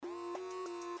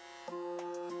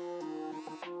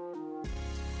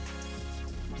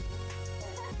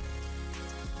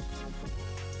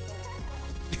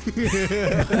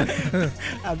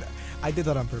I did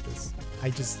that on purpose.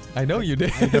 I know you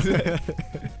did.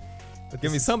 But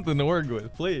Give me something to work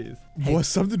with, please. Hey. What's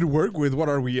something to work with? What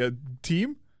are we, a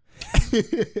team?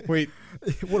 Wait.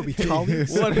 What are we,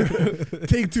 colleagues?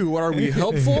 Take two. What are we,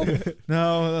 helpful?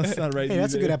 No, that's not right. Hey,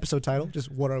 that's a either. good episode title. Just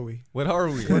what are we? What are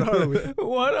we? What are we?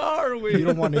 What are we? You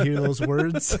don't want to hear those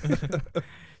words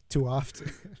too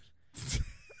often.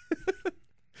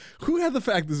 Who had the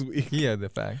fact this week? Yeah, the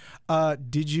fact.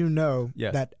 Did you know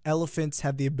Yes. that elephants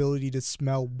have the ability to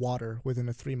smell water within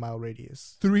a 3-mile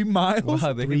radius? 3 miles?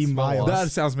 Wow, they 3 can smell miles. water.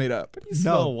 That sounds made up. You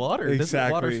smell water. Doesn't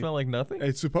exactly. water smell like nothing?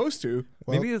 It's supposed to.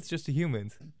 Well, Maybe it's just to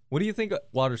humans. What do you think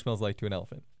water smells like to an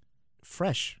elephant?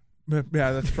 fresh.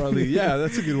 Yeah, that's probably,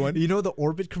 that's a good one. You know the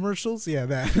Orbit commercials? Yeah,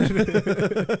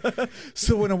 that.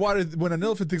 So when an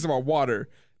elephant thinks about water,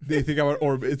 they think about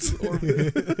orbits.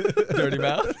 Dirty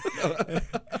mouth?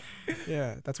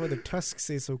 Yeah, that's why their tusks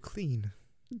stay so clean.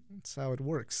 That's how it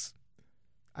works.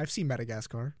 I've seen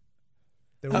Madagascar.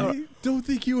 There were I don't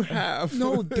think you have.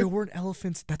 no, there weren't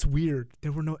elephants. That's weird.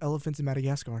 There were no elephants in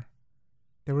Madagascar.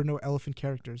 There were no elephant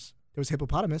characters. There was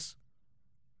hippopotamus.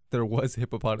 There was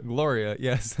hippopotamus. Gloria,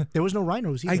 yes. There was no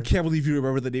rhinos either. I can't believe you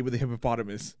remember the name of the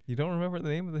hippopotamus. You don't remember the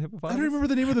name of the I hippopotamus? don't remember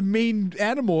the name of the main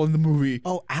animal in the movie.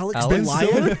 Oh, Alex Alex?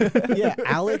 the lion? Yeah,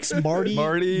 Alex, Marty,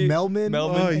 Melman.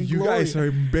 Melman. Oh, and you Gloria. guys are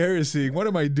embarrassing. What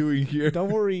am I doing here?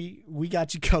 Don't worry, we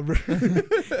got you covered.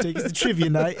 Take us to trivia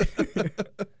night.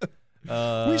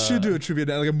 We should do a trivia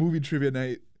night, like a movie trivia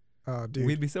night. Oh, dude.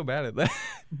 We'd be so bad at that.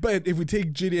 But if we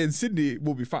take Ginny and Sydney,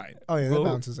 we'll be fine. Oh, yeah, that Well,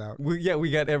 bounces out. We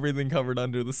got everything covered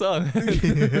under the sun.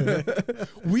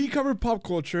 We cover pop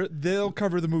culture. They'll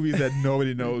cover the movies that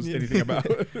nobody knows anything about.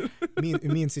 Me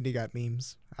and Cindy got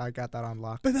memes. I got that on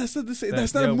lock. But that's not the same. That-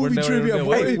 That's not yeah, a we're movie never- trivia. no, boy.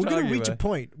 what are Hey, you we're going to talking reach a about?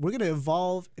 point. We're going to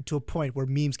evolve to a point where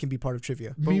memes can be part of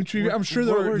trivia. Meme trivia. I'm sure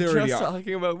we're they already just are.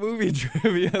 talking about movie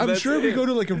trivia. I'm That's sure if we it. go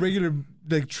to like a regular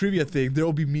like trivia thing, there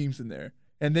will be memes in there,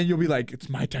 and then you'll be like, "It's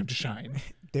my time to shine."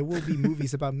 There will be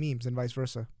movies about memes and vice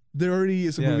versa. There already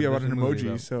is a movie about there's an a movie emoji.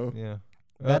 about- So, yeah.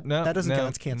 That- No, that doesn't no, count,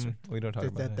 it's cancer. We don't talk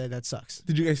about that. That sucks.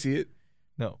 did you guys see it?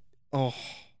 No. Oh, Of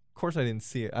course I didn't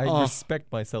see it. I Oh.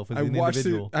 respect myself as I an watched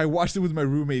individual. it. I watched it with my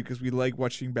roommate because we like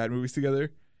watching bad movies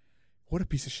together. What a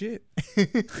piece of shit!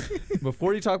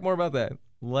 Before you talk more about that,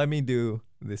 let me do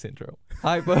this intro.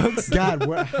 Hi, folks. God,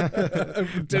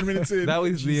 10 minutes in. That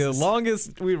was the Jesus.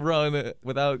 longest we've run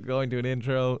without going to an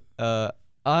intro.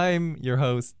 I'm your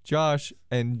host, Josh,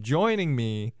 and joining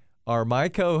me are my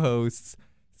co-hosts,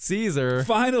 Caesar,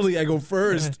 Finally, I go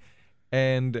first.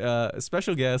 and a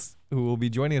special guest who will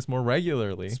be joining us more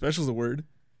regularly. Special's a word.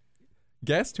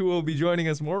 Guest who will be joining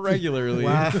us more regularly.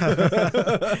 wow.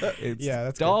 It's Yeah,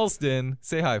 that's good. Dalston.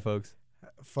 Say hi, folks.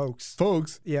 Folks.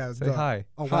 Folks, Yeah. Say hi.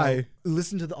 Oh, wow. Hi.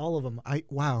 Listen to all of them.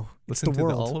 Wow. It's Listen the to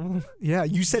world. all of them. Yeah,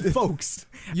 you said folks.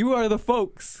 You are the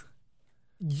folks.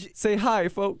 Y- Say hi,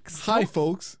 folks. hi,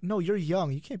 folks. No, you're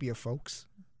young. You can't be a folks.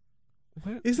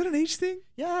 What? Is that an age thing?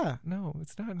 Yeah. No,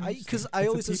 it's not. Because It's I a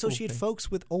always people associate thing. folks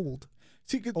with old.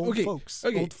 See, 'cause- Old okay, folks.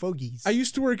 okay. Old fogies. I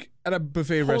used to work at a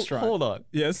buffet restaurant. Hold on.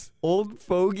 Yes. Old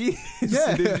fogey?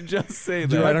 Yeah. Did you just say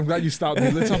that? You're right. I'm glad you stopped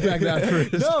me. Let's unpack that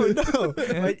first.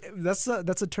 no.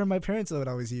 That's a term my parents would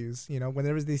always use. You know,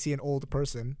 whenever they see an old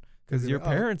person. Because your Oh,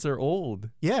 parents are old.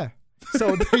 Yeah.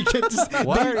 So they get to,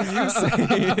 Why are you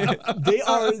saying it? they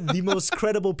are the most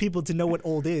credible people to know what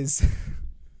old is.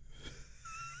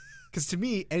 Because to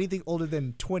me, anything older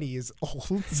than 20 is old.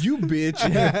 You bitch.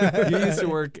 You used to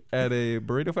work at a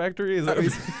burrito factory? Is that what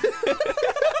you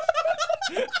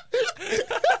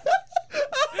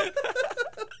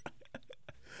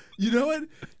You know what?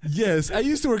 Yes, I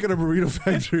used to work at a burrito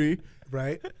factory.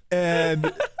 Right?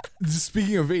 And just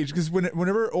speaking of age, because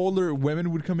whenever older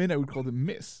women would come in, I would call them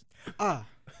Miss. Ah.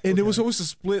 And it was always a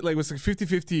split, like it was like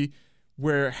 50-50,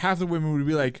 where half the women would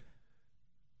be like,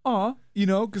 "Aw," you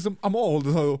know, because I'm old,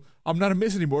 so I'm not a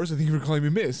Miss anymore, so thank you for calling me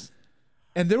Miss.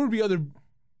 And there would be other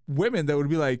women that would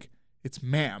be like, "It's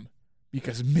ma'am,"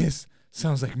 because Miss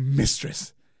sounds like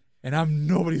mistress. And I'm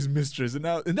nobody's mistress. And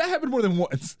that happened more than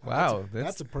once. Wow,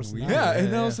 That's a personality. weird. Yeah,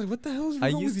 and I was like, what the hell is wrong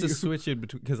I with used you? to switch it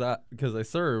between because I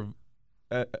serve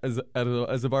as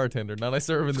a bartender, not I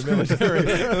serve in the military.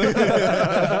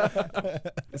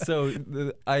 So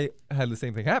I had the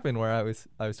same thing happen where I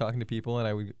was talking to people and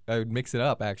I would mix it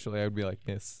up. Actually, I would be like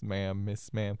Miss Ma'am,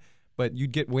 but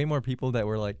you'd get way more people that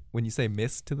were like when you say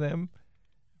Miss to them,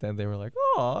 then they were like,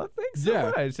 "Oh, thanks so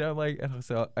Yeah. much." I'm like,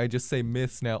 so I just say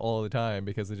Miss now all the time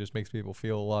because it just makes people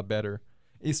feel a lot better,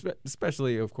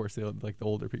 especially of course like the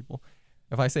older people.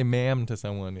 If I say ma'am to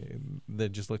someone, they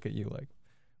just look at you like,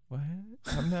 what?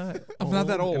 I'm not. I'm not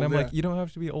that old, And I'm yeah. like, you don't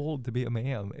have to be old to be a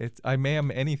ma'am. I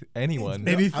ma'am anyone.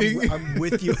 Anything. I'm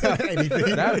with you on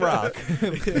anything. That rock,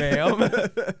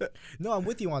 ma'am. No, I'm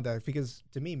with you on that because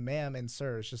to me, ma'am and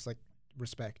sir is just like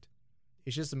respect.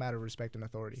 It's just a matter of respect and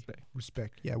authority.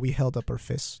 Respect. Yeah, we held up our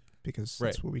fists because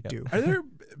that's Right, what we yeah. do. Are there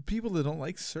people that don't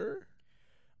like sir?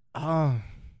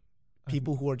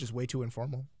 People who are just way too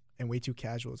informal and way too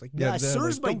casual. It's like, Yeah, yeah, they're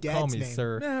sir's like, my don't dad's call me name.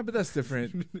 sir. Yeah, but that's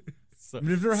different. Sir, I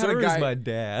mean, I've never had a sir guy. is my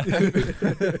dad.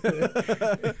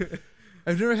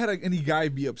 I've never had any guy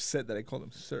be upset that I called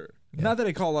him sir. Yeah. Not that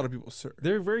I call a lot of people sir.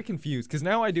 They're very confused because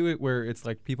now I do it where it's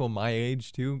like people my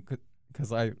age too,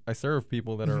 because I serve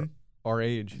people that are our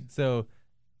age. So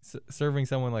serving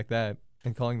someone like that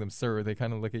and calling them sir, they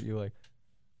kind of look at you like,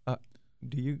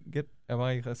 do you get? Am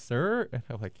I a sir? And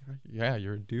I'm like, yeah,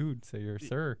 you're a dude, so you're a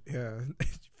sir. Yeah,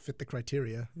 fit the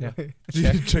criteria. Yeah.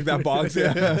 Check that box.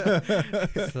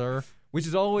 Yeah. Sir, which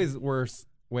is always worse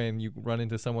when you run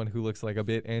into someone who looks like a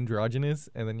bit androgynous,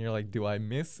 and then you're like, do I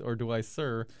miss or do I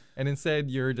sir? And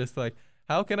instead, you're just like,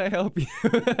 how can I help you?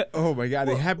 Oh my god,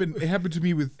 it happened to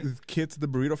me with kids at the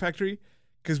burrito factory,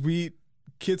 because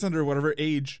kids under whatever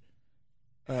age.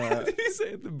 How did you say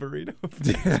it, the burrito?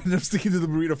 Yeah, I'm sticking to the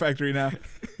burrito factory now,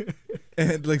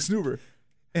 and like Snoober,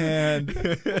 and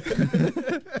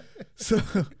so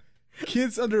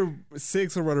kids under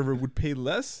 6 or whatever would pay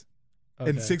less,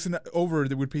 and 6 and over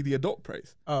they would pay the adult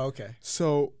price. Oh, okay.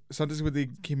 So sometimes when they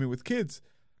came in with kids,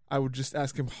 I would just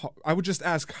ask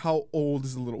how old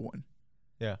is the little one.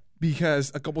 Yeah.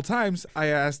 Because a couple times I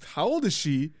asked how old is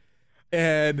she,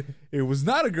 and it was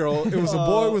not a girl, it was a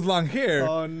boy with long hair.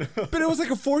 Oh no. But it was like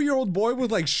a 4-year-old boy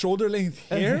with like shoulder length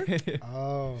hair.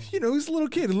 Oh. You know, he's a little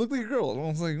kid. It looked like a girl. And I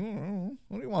was like, oh,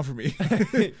 what do you want from me?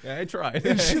 Yeah, I tried.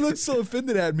 And she looked so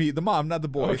offended at me, the mom, not the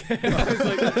boy. Okay. I was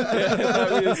like, yeah, I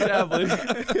thought we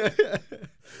established.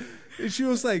 And she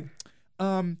was like,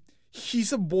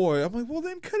 he's a boy. I'm like, well,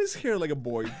 then cut his hair like a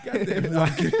boy. God damn. No,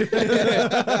 I'm kidding.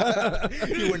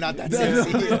 You were not that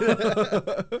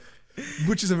sexy.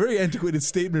 Which is a very antiquated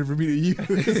statement for me to use.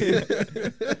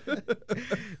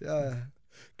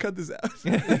 Cut this out.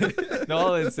 No,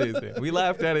 all that says it. We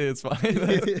laughed at it. It's fine.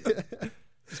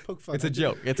 Just poke fun. It's a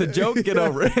joke. It's a joke. Get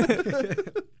over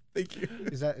it. Thank you.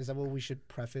 Is that what we should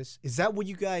preface? Is that what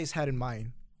you guys had in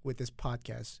mind with this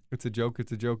podcast? It's a joke.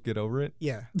 It's a joke. Get over it.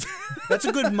 Yeah. That's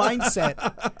a good mindset.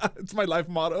 It's my life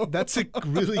motto. That's a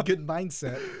really good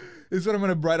mindset. It's what I'm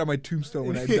going to write on my tombstone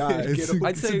when I die. It's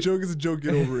a joke,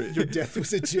 get over it. Your death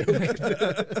was a joke.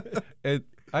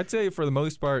 I'd say for the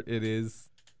most part, it is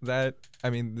that. I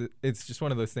mean, it's just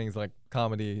one of those things like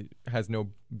comedy has no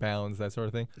bounds, that sort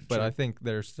of thing. But Sure. I think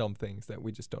there's some things that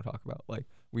we just don't talk about. Like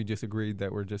we just agreed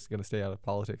that we're just going to stay out of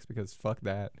politics because fuck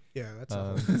that. Yeah, that's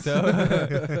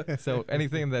So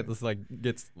anything that just like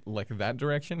gets like that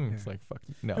direction, it's like fuck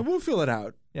no. And we'll fill it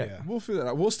out. Yeah. We'll fill it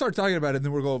out. We'll start talking about it, and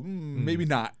then we'll go, maybe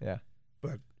not. Yeah.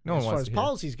 But No one as far wants as to hear.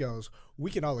 policies goes,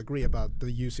 we can all agree about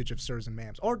the usage of sirs and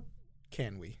ma'ams. Or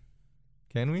can we?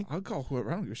 Can we? I'll call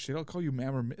whoever. I don't give a shit. I'll call you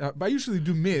ma'am or I usually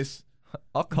do miss.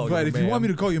 I'll call you. But if you want me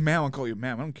ma'am. to call you ma'am, I'll call you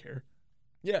ma'am. I don't care.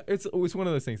 Yeah, it's one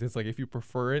of those things. It's like if you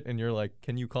prefer it and you're like,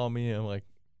 can you call me? I'm like,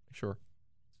 sure.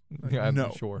 Yeah, I'm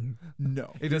no. sure.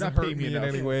 No. It You're doesn't not hurt paying me in enough.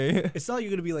 any way. It's not like you're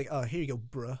gonna be like, oh, here you go,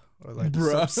 bruh, or like,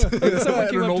 Bruh. If someone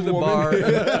And came an up to old the woman. bar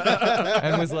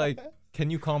and was like, can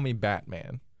you call me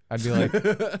Batman? I'd be like,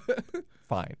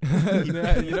 fine.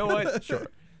 You know what? Sure.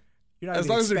 You're not As even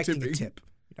long as they're expecting a tipping. tip.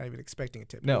 You're not even expecting a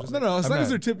tip. No. You're just No, like, no. As I'm long as not.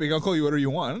 they're tipping, I'll call you whatever you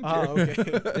want. I don't care.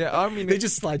 Oh, okay. Yeah, I mean, They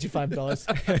just slide you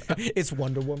 $5. It's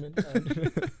Wonder Woman.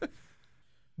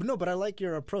 But I like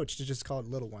your approach to just call it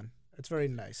little one. It's very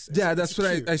nice. Yeah, It's that's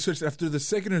what cute. I switched after the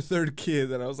second or third kid.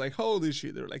 That I was like, how old is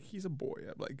she? They're like, he's a boy.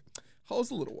 I'm like, how old's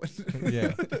the little one?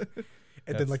 yeah.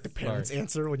 And then like the That's parents smart.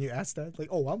 answer when you ask that, like,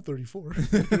 "Oh, I'm 34."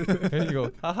 And you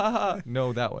go, ha ha ha.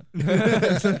 No, that one.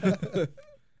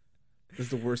 It's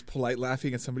the worst polite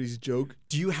laughing at somebody's joke.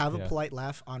 Do you have a Yeah. polite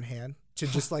laugh on hand to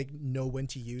just like know when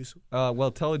to use? Well,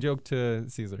 tell a joke to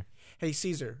Caesar. Hey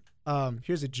Caesar,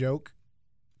 here's a joke.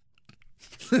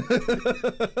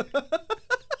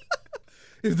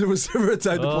 If there was ever a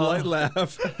time to polite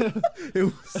laugh, it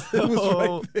was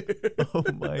right there. Oh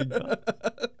my god.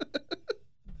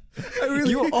 I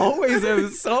really, You always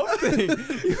have something.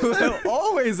 You have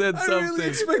always had I something. really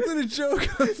expected a joke.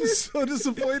 I'm so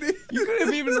disappointed. You could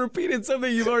have even repeated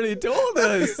something you've already told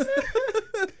us.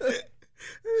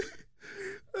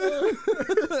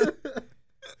 That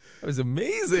was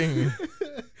amazing.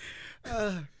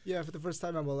 Yeah, for the first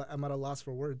time, I'm at a loss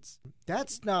for words.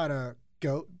 That's not a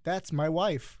goat. That's my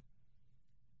wife.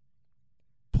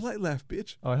 Polite laugh,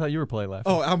 bitch. Oh, I thought you were polite laughing.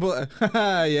 Oh, I'm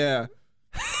yeah.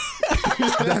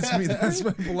 That's me. That's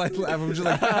my polite laugh. I'm just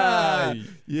like, ah,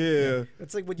 yeah.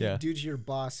 That's like when you do to your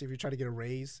boss if you're trying to get a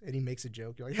raise and he makes a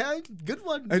joke. You're like, hey, good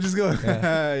one. I just go,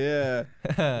 Yeah.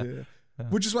 yeah.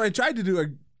 Which is what I tried to do at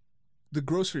the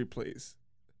grocery place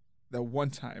that one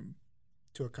time.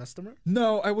 To a customer?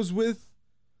 No, I was with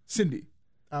Cindy.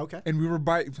 Oh, okay. And we were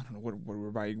buying, I don't know what we were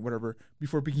buying, whatever,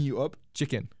 before picking you up.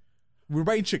 Chicken. We were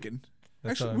buying chicken.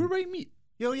 That's Actually, we were buying meat.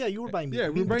 Oh, yeah, you were buying meat. Yeah,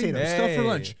 we meat were and buying potatoes. stuff for Hey.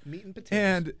 lunch. Meat and potatoes.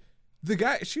 And the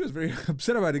guy, she was very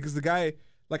upset about it because the guy,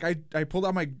 like, I pulled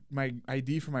out my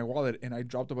ID from my wallet and I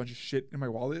dropped a bunch of shit in my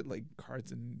wallet, like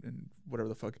cards and whatever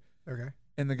the fuck. Okay.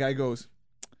 And the guy goes,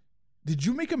 did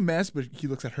you make a mess? But he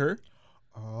looks at her.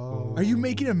 Oh. Are you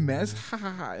making a mess? Ha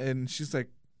ha ha. And she's like,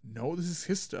 no, this is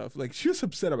his stuff. Like, she was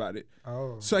upset about it.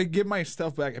 Oh. So I give my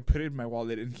stuff back. I put it in my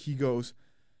wallet. And he goes,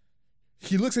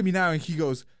 he looks at me now and he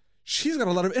goes, she's got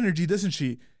a lot of energy, doesn't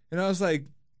she? And I was like,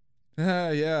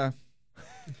 yeah.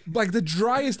 Like the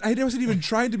driest. I wasn't even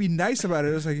trying to be nice about it.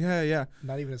 I was like, yeah.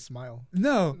 Not even a smile.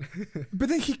 No. But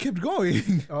then he kept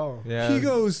going. Oh. Yeah. He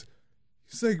goes,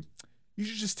 he's like, you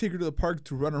should just take her to the park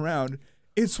to run around.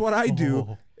 It's what I do.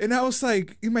 Oh. And I was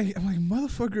like, I'm like,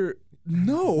 motherfucker,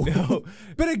 no. No.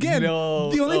 But again,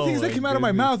 No. the only Oh things that my came out of my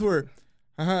goodness. mouth were,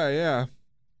 yeah.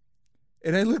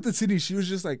 And I looked at Cindy. She was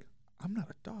just like, I'm not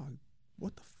a dog.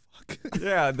 What the fuck?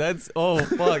 Yeah, that's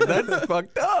that's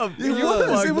fucked up. It You was.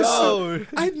 fucked It was so, up.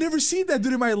 I'd never seen that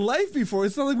dude in my life before.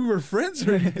 It's not like we were friends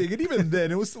or anything. And even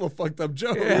then, it was still a fucked up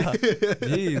joke. Yeah.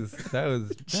 Jeez,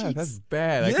 that's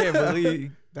bad. I can't Yeah.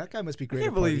 believe That guy must be I great. can't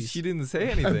at believe parties. she didn't say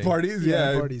At anything. parties, Yeah, yeah.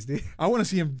 at parties, dude. I want to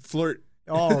see him flirt.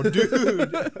 Oh,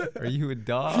 dude. Are you a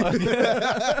dog?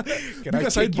 Can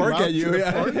Because I I'd take bark out at you, to the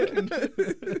yeah. park?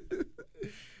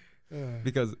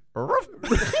 Because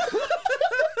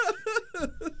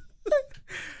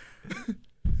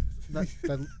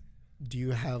Do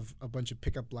you have a bunch of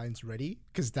pickup lines ready?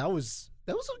 Because that was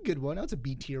a good one. That was a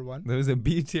B tier one. there was a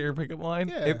B tier pickup line.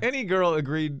 Yeah. If any girl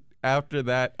agreed after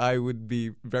that, I would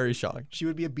be very shocked. She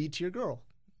would be a B tier girl.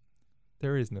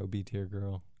 There is no B tier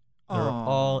girl. They're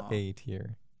all A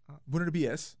tier. Wouldn't it be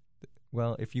S?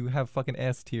 Well, if you have fucking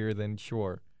S tier, then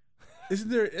sure. Isn't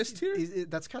there an S tier?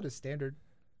 That's kind of standard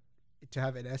to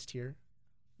have an S tier.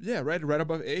 Yeah, right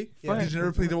above A. Yeah. Did you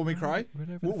never play Devil May Cry?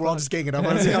 Whatever. We're all just ganging up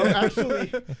on it.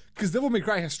 Actually, Because Devil May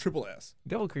Cry has triple S.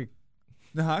 Devil Creek.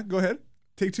 Go ahead.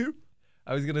 Take two.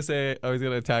 I was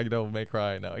gonna tag Devil May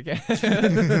Cry. No, I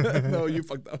can't. No, you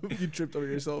fucked up. You tripped over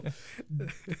yourself.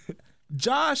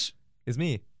 Josh It's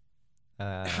me.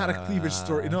 had a cleavage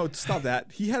story. No, stop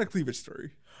that. He had a cleavage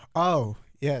story. oh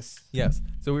yes. Yes.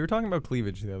 So we were talking about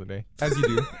cleavage the other day, as you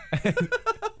do,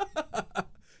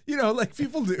 You know, like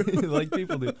people do. like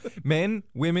people do. Men,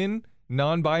 women,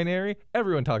 non-binary.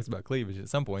 Everyone talks about cleavage at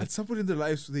some point. At some point in their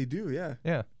lives, they do, yeah.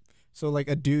 Yeah. So like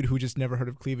a dude who just never heard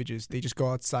of cleavages, they just go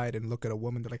outside and look at a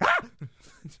woman. They're like, ah!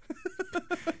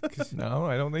 No,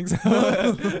 I don't think so.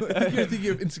 I think you're thinking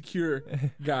of insecure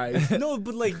guys. No,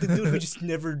 but like the dude who just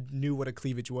never knew what a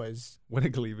cleavage was. What a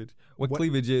cleavage. What What-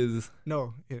 cleavage is.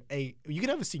 No, you can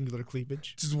have a singular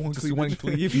cleavage. Just one Just cleavage. one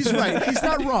cleave. He's right. He's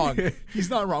not wrong. He's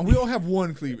not wrong. We all have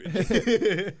one cleavage.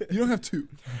 You don't have two.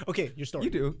 Okay, your story.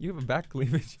 You do. You have a back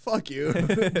cleavage. Fuck you.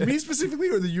 Me specifically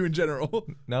or the you in general?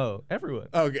 No, everyone.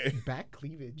 Okay. Back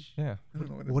cleavage. Yeah. I don't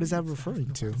know what, What is that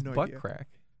referring to? No Butt idea. crack.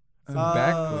 Oh.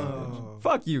 Back cleavage.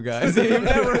 Fuck you guys. You've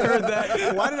never heard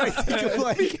that. Why did I think of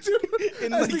like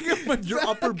in I was like thinking of my your back.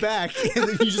 upper back and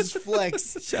then you just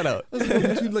flex? Shut up.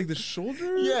 Between like the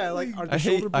shoulder? Yeah, like are the I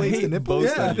shoulder hate blades the nipples?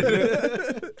 both Yeah. of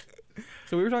you.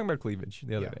 So we were talking about cleavage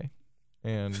the other Yeah. day.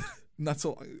 And Not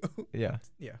so long ago. yeah.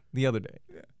 Yeah. The other day.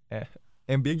 Yeah.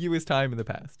 Ambiguous time in the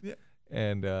past. Yeah.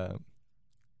 And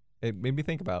it made me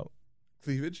think about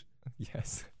Cleavage?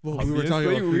 yes. Well, we were talking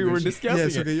about we were cleavage. discussing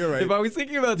Yes, it. okay, you're right. If I was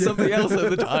thinking about something else at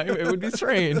the time, it would be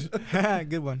strange.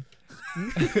 Good one.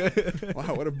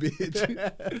 Wow, what a bitch.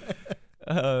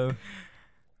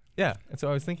 Yeah. And so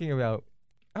I was thinking about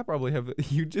I probably have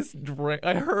you just drank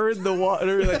I heard the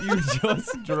water that you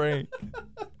just drank.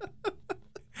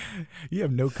 You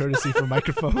have no courtesy for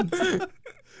microphones.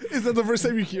 Is that the first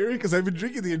time you hear it? Because I've been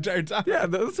drinking the entire time. Yeah,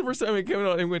 that's the first time it came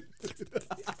out and went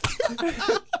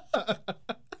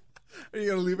Are you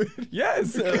going to leave it?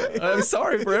 yes. I'm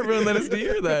sorry for everyone that has to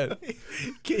hear that.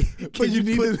 But you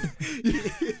need them,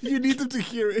 you need them to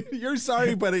hear it. You're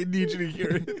sorry, but I need you to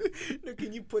hear it. No,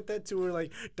 can you put that to her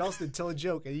like Dalston, tell a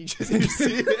joke, and you just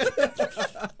see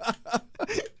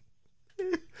it?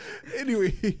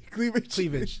 Anyway, cleavage.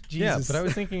 Cleavage. Jesus. Yeah, but I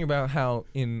was thinking about how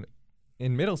in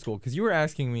middle school, because you were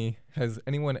asking me, has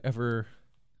anyone ever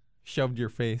shoved your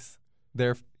face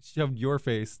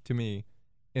to me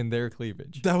in their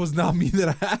cleavage. That was not me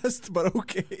that asked, but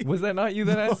okay. Was that not you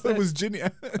that asked that? It was Ginny.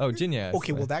 Oh, Ginny asked.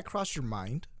 Okay, well, that. that crossed your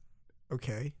mind.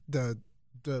 Okay. The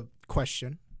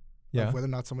question Yeah. of whether or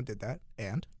not someone did that.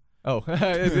 And? Oh, I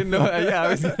didn't know. Yeah, I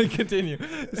was going to continue.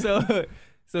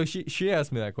 So she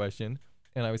asked me that question,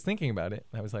 and I was thinking about it.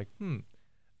 And I was like,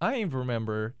 I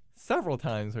remember several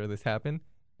times where this happened,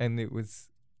 and it was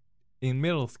in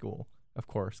middle school, of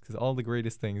course, because all the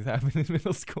greatest things happen in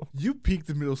middle school. You peaked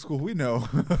in middle school. We know.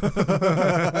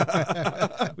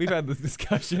 We've had this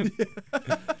discussion.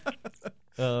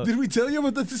 Did we tell you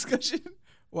about the discussion?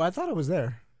 Well, I thought I was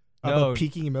there. No. About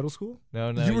peaking in middle school?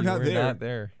 No, You were not there. not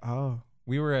there. Oh.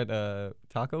 We were at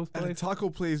Taco's At a place. taco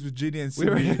place with Ginny and We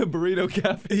were Cindy. at a burrito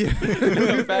cafe. Yeah.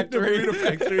 Burrito factory. The burrito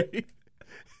factory.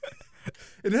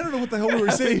 And I don't know what the hell we were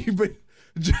saying, but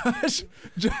Josh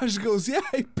goes, yeah,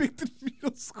 I picked in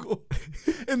middle school.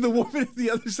 And the woman at the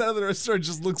other side of the restaurant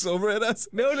just looks over at us.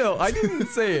 No, I didn't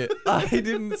say it.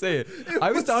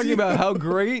 I was talking about how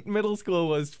great middle school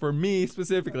was for me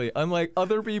specifically, unlike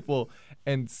other people.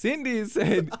 And Cindy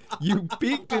said, you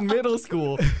peaked in middle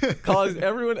school, caused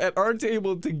everyone at our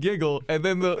table to giggle. And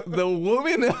then the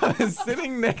woman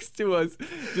sitting next to us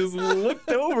just looked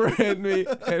over at me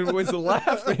and was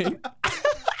laughing.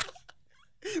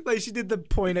 Like she did the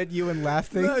point at you and laugh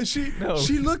thing? No,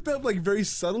 she looked up like very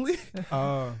subtly.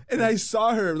 Oh. And I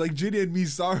saw her, like Ginny and me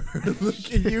saw her look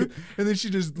at you. And then she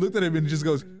just looked at him and just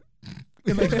goes,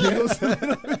 and like giggles a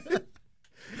little bit.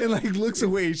 And like looks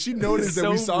away. She noticed that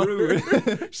we saw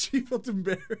her. She felt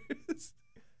embarrassed.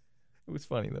 It was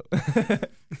funny though.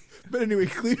 But anyway,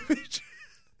 cleavage.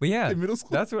 But yeah, in middle school.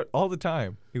 that's what all the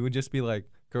time. It would just be like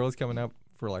girls coming up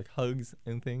for like hugs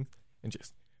and things, and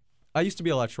just. I used to be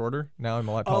a lot shorter. Now I'm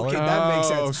a lot taller. Okay, that makes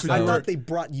sense. so I you were- thought they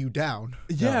brought you down.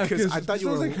 Yeah, because I thought you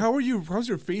were like, how's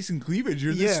your face in cleavage?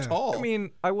 You're this Yeah. tall. I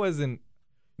mean, I wasn't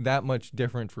that much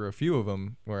different for a few of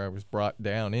them where I was brought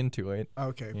down into it.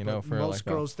 Okay. You know, but for most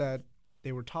like girls that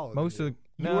they were taller. most than of you.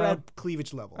 the You were at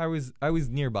cleavage level. I was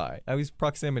nearby. I was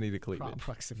proximity to cleavage.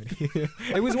 Proximity.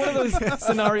 It was one of those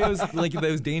scenarios, like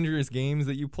those dangerous games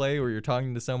that you play where you're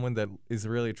talking to someone that is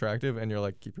really attractive and you're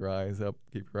like, keep your eyes up,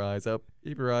 keep your eyes up,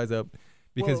 keep your eyes up.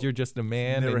 Because Well, you're just a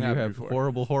man never and you happened have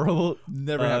before. horrible.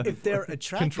 Never happened. If they're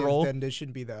attractive, Control. then it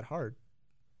shouldn't be that hard.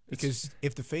 Because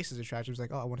if the face is attractive, it's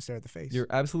like, oh, I want to stare at the face. You're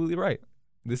absolutely right.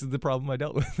 This is the problem I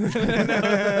dealt with.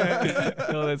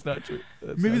 No, that's not true.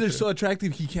 Maybe they're so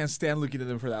attractive he can't stand looking at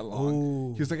them for that long.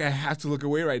 Ooh. He was like, I have to look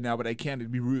away right now, but I can't.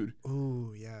 It'd be rude.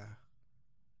 Ooh, yeah.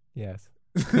 Yes.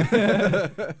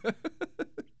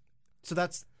 So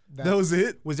that's That was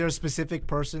it? Was there a specific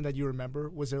person that you remember?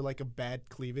 Was there like a bad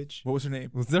cleavage? What was her name?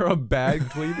 Was there a bad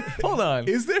cleavage? Hold on.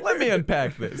 Is there? Let me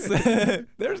unpack this.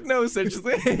 There's no such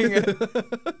thing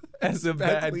as a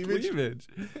bad cleavage.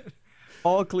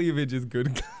 All cleavage is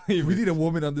good cleavage. We need a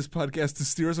woman on this podcast to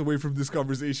steer us away from this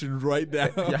conversation right now.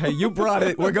 Yeah, you brought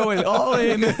it. We're going all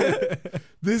in.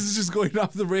 This is just going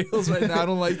off the rails right now. I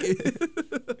don't like it.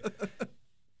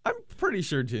 I'm pretty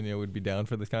sure Ginia would be down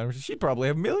for this conversation. She'd probably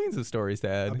have millions of stories to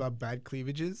add. About bad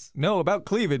cleavages? No, about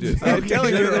cleavages. I'm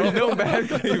telling you, there's no bad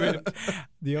cleavage.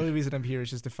 The only reason I'm here is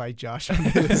just to fight Josh on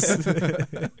this.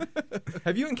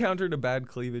 Have you encountered a bad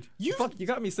cleavage? You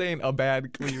got me saying a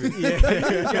bad cleavage.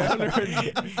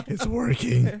 It's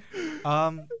working.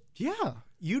 Yeah.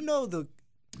 You know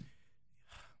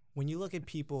when you look at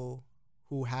people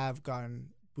who have gotten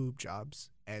boob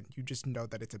jobs and you just know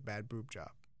that it's a bad boob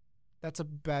job. That's a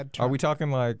bad term. Are we talking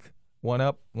like one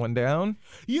up, one down?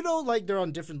 You know, like they're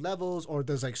on different levels or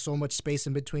there's like so much space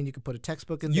in between you could put a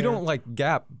textbook in You there. don't like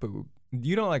gap boob.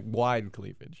 You don't like wide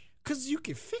cleavage. Because you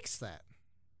can fix that.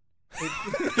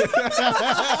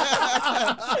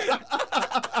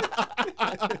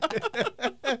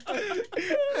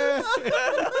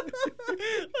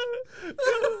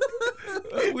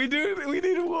 We need a woman. We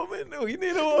need a woman. We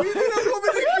need a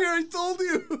woman in here. I told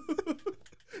you.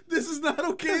 This is not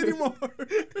okay anymore.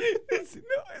 It's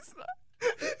not.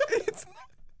 It's not.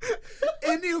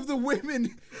 Any of the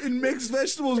women in mixed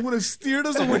vegetables would have steered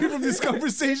us away from this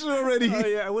conversation already. Oh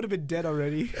yeah, I would have been dead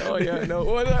already. Oh yeah, no.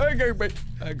 Okay,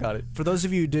 I got it. For those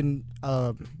of you who didn't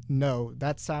know,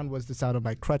 that sound was the sound of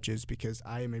my crutches because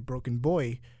I am a broken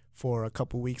boy for a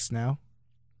couple weeks now.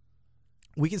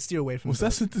 We can steer away from Was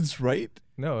that sentence right?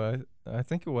 No, I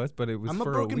think it was, but it was. I'm for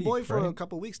a broken week, boy for right? a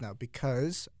couple weeks now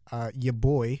because your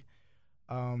boy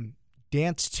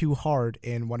danced too hard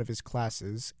in one of his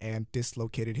classes and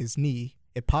dislocated his knee.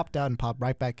 It popped out and popped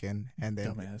right back in, and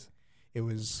then Dumbass. it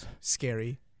was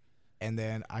scary. And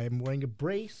then I am wearing a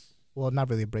brace. Well, not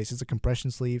really a brace. It's a compression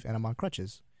sleeve, and I'm on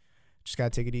crutches. Just gotta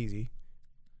take it easy.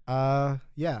 Yeah.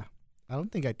 I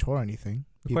don't think I tore anything.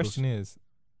 The question is,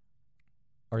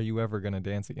 are you ever gonna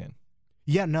dance again?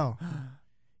 Yeah, no. Yeah,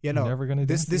 You're no. never gonna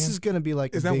dance This again? is gonna be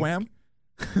like Is a that big, Wham?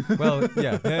 Well,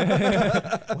 yeah.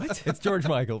 What? It's George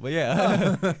Michael, but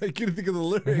yeah. I couldn't think of the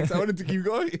lyrics. I wanted to keep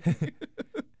going.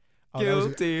 Oh, that was-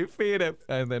 Guilty feet up,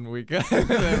 and then we got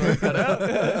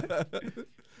out.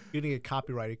 You're gonna get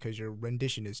copyrighted because your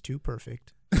rendition is too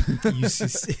perfect. You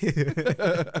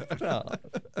No.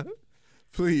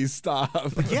 Please stop.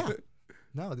 But yeah,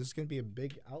 no, this is gonna be a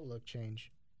big outlook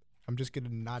change. I'm just gonna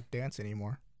not dance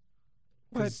anymore.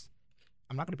 What? 'Cause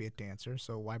I'm not gonna be a dancer,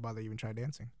 so why bother even try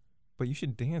dancing? But you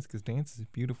should dance because dance is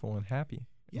beautiful and happy.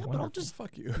 Yeah, and but I'll wonderful. just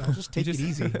Fuck you. I'll just take just- it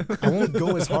easy. I won't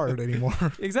go as hard anymore.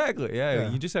 Exactly. Yeah, Yeah.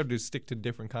 You just have to stick to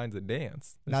different kinds of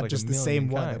dance. There's Not like a just the same million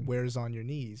one that kinds. wears on your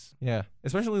knees. Yeah,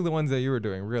 especially the ones that you were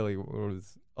doing. Really,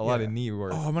 was a lot of Yeah. knee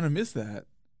work. Oh, I'm gonna miss that.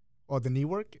 Oh, the knee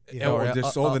work? Yeah, Oh, or yeah,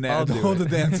 just I'll- all the I'll do all it. the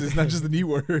dances, not just the knee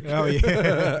work. Oh,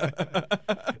 yeah.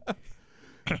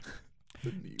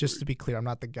 The knee Just work. to be clear, I'm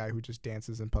not the guy who just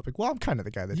dances in public. Well, I'm kind of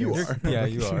the guy that You dances. are. Yeah,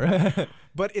 you are.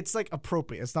 But it's like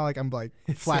appropriate. It's not like I'm like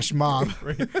flash mob.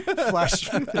 Flash.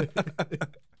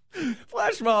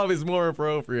 Flash mob is more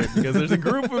appropriate because there's a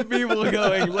group of people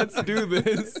going, "Let's do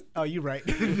this." Oh, you're right.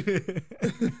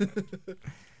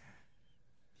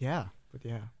 Yeah, but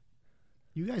yeah.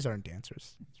 You guys aren't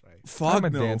dancers. That's right. Fuck I'm a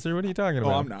no. dancer. What are you talking Oh,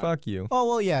 about? I'm not. Fuck you. Oh,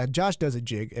 well, yeah. Josh does a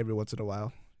jig every once in a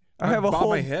while. I have a bob whole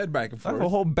my head back and I have forth. a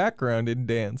whole background in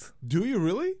dance. Do you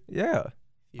really? Yeah,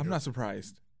 I'm not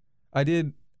surprised. I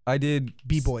did.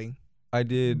 B-boying. I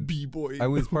did. B-boy. I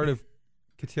was part of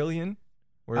cotillion,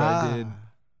 where I did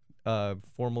Ah.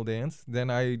 formal dance. Then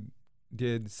I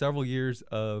did several years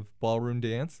of ballroom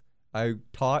dance. I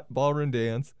taught ballroom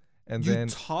dance, and You then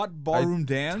taught ballroom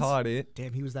dance? taught it,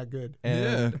 Damn, he was that good.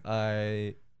 and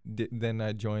I did. Then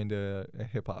I joined a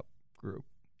hip hop group,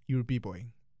 You were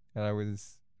B-boying. and I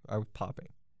was popping.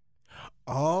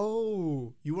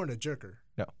 Oh, you weren't a jerker.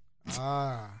 No.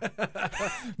 Ah.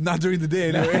 Not during the day,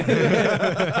 anyway.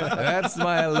 That's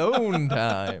my alone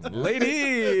time,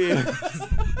 ladies.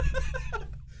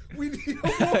 We need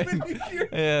a woman here.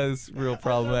 Yeah, it's real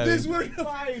problematic. This wouldn't have,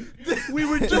 Fine. We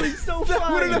were doing so that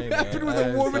fine. wouldn't Hey, have happened with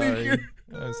man, a woman in sorry. here.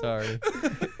 I'm sorry.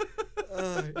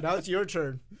 Now it's your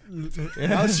turn.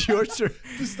 Now it's your turn.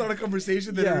 Just start a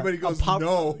conversation, then Yeah, everybody a goes, pop-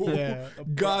 no. Yeah.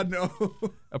 God, no.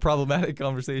 A problematic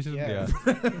conversation. Yeah.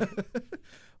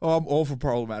 Oh, I'm all for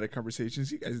problematic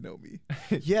conversations. You guys know me.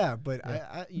 Yeah, but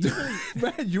I you really,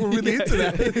 Man, you were really into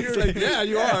that. You're like, yeah,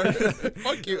 you are.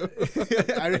 Fuck you.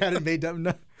 I hadn't made up.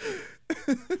 No.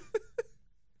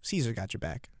 Caesar got your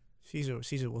back.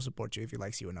 Caesar will support you if he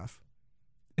likes you enough.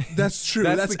 That's true.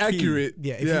 That's That's the key. accurate.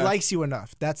 Yeah, if he likes you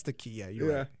enough, that's the key. Yeah, you're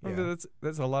Yeah. right. I Yeah. mean,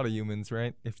 that's a lot of humans,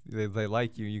 right? If they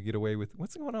like you, you get away with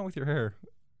what's going on with your hair.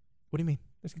 What do you mean?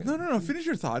 Just No. Finish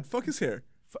your thought. Fuck his hair.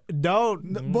 No,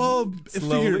 Well,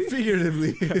 Slowly?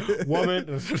 figuratively. woman.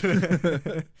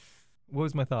 What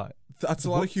was my thought? That's a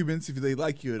lot of humans if they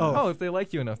like you. Oh, enough. if they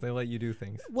like you enough, they let you do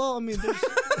things. Well, I mean, there's.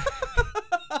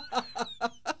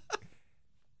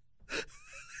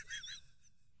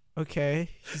 Okay,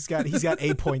 he's got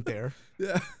a point there.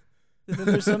 Yeah. And then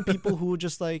there's some people who are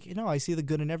just like, I see the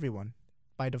good in everyone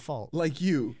by default. Like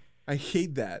you. I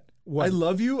hate that. What? I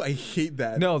love you. I hate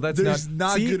that. No, that's There's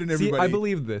not See- good in see, everybody. I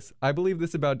believe this. I believe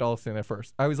this about Dalston at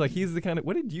first. I was like, he's the kind of.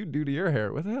 What did you do to your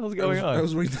hair? What the hell's going on? I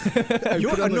was worried. I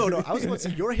Your, put on no, the- I was about to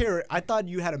say your hair. I thought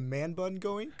you had a man bun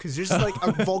going because there's just like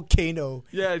a volcano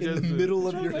Yeah, in just the middle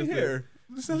of What's your wrong with my hair.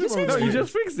 There's nothing Yes, wrong No, with you my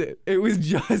just fixed it. It was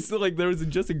just like there was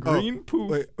just a green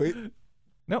poof. hair. Wait.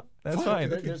 No, that's Fuck, fine.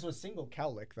 There's a single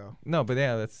cowlick though. No, but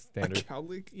yeah, that's A standard.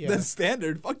 cowlick? Yeah. That's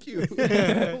standard. Fuck you. I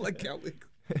don't like cowlick.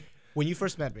 When you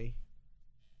first met me,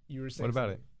 you were saying. What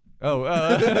about something.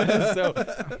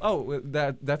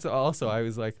 it? That's also I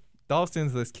was like,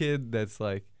 Dalston's this kid that's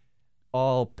like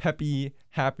all peppy,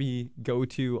 happy, go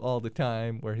to all the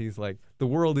time, where he's like, the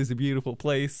world is a beautiful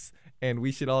place and we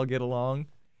should all get along.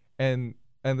 And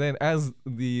then as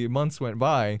the months went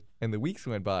by and the weeks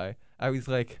went by, I was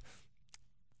like,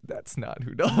 that's not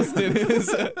who Dalston is.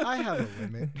 I have a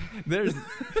limit.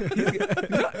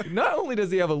 Not only does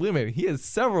he have a limit, he has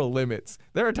several limits.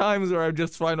 There are times where I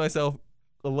just find myself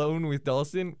alone with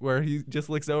Dalston where he just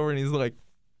looks over and he's like,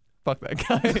 fuck that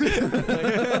guy.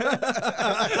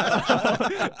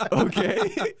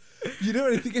 Okay. You know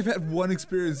what? I think I've had one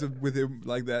experience with him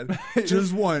like that.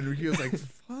 Just one. Where he was like,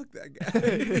 fuck that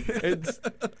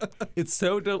guy. It's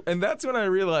so dope. And that's when I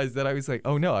realized that I was like,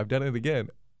 oh no, I've done it again.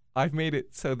 I've made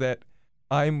it so that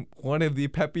I'm one of the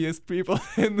peppiest people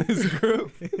in this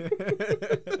group.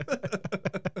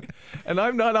 And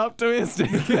I'm not optimistic.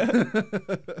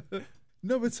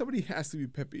 No, but somebody has to be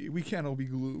peppy. We can't all be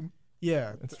gloom.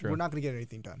 Yeah, That's true. We're not gonna get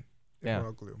anything done. Yeah. We're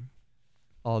all gloom.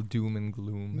 All doom and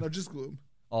gloom. No, just gloom.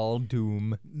 All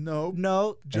doom. No,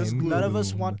 No, just And gloom. none of us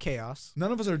gloom. want chaos.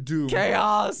 None of us are doom.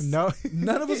 Chaos. No,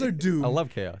 None of us are doom. I love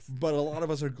chaos. but a lot of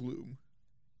us are gloom.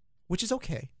 which is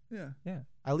okay. Yeah. Yeah.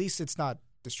 At least it's not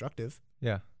destructive.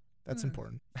 Yeah. That's Yeah.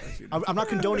 important. Actually, I'm not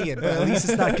condoning it, but at least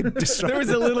it's not destructive. There was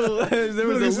a little. There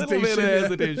was a little bit of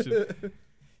hesitation. hesitation.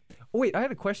 Oh, wait, I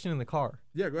had a question in the car.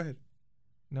 Yeah, go ahead.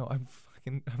 No, I'm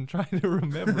trying to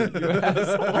remember it, you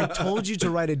asshole. I told you to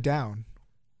write it down.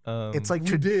 It's like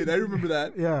We did. I remember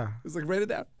that. yeah. It's like write it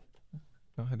down.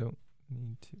 No, I don't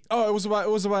need to. Oh, it was about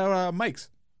mics.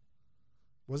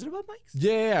 Was it about mics?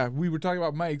 Yeah, we were talking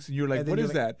about mics, and you were like, And then "What you're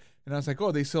is like- that?" And I was like,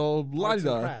 "Oh, they sell Arts and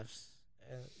la-di-da." crafts.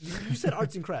 You said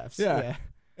arts and crafts. Yeah.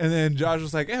 And then Josh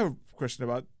was like, "I have a question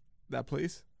about that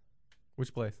place."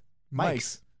 Which place?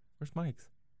 Mike's. Where's Mike's?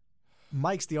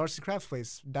 Mike's, the arts and crafts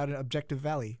place down in Objective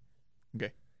Valley.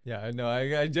 Yeah, I know.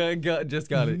 I just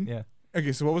got Mhm. it. Yeah.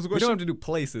 Okay, so what was the We don't question? have to do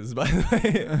places, by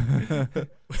the way.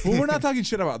 Well, we're not talking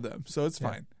shit about them, so it's Yeah.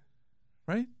 fine,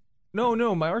 right?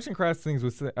 No. My arts and crafts things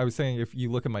was. I was saying if you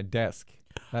look at my desk,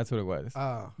 that's what it was.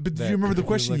 Oh. But do That- you remember the if you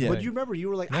question look yet? at- But you remember, you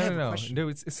were like, I have a No. question. No,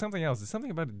 it's something else. It's something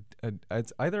about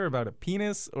it's either about a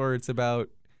penis or it's about.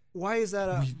 Why is that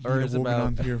a... We or need is a woman about-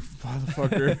 on here,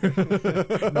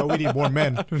 motherfucker. No, we need more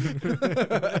men.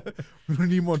 We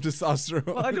need more testosterone.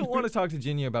 Well, I don't want to talk to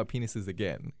Ginia about penises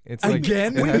again. It's like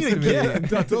Again? it What do you has mean to be- again?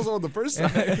 That was all the first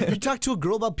time. You talk to a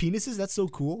girl about penises? That's so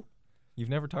cool. You've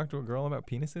never talked to a girl about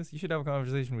penises? You should have a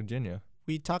conversation with Ginia.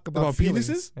 We talk about, About feelings.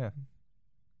 penises? Yeah.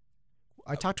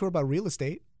 I talked to her about real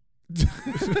estate.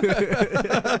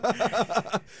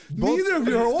 Neither of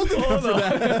you are old enough for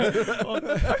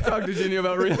that. I talked to Ginia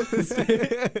about real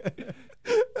estate.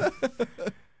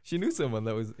 She knew someone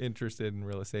that was interested in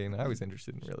real estate, and I was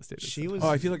interested in real estate. at She the was... Oh,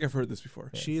 I feel like I've heard this before.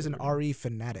 she is an RE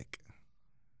fanatic.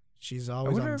 She's time. I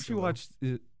always wonder on if she Zillow. watched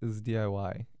is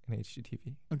DIY and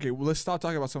HGTV. Okay, well, let's stop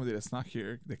talking about somebody that's not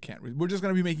here, that can't read. We're just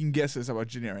going to be making guesses about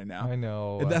Ginny right now. I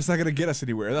know. And that's not going to get us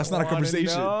anywhere. That's not a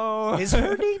conversation. Is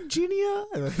her name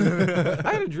Ginia?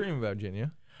 I had a dream about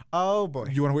Ginia. Oh, boy.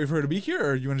 You want to wait for her to be here,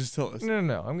 or you want to just tell us? No.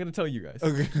 I'm gonna tell you guys.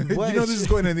 Okay. What You know is this is she-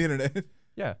 going on the internet.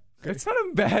 Yeah. It's not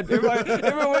a bad. If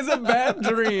it was a bad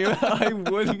dream, I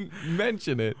wouldn't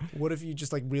mention it. What if you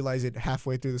just like realize it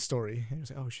halfway through the story? And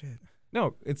you're like, oh, shit.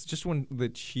 No, it's just one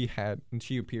that she had, and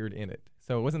she appeared in it.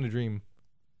 So it wasn't a dream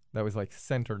that was like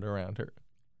centered around her.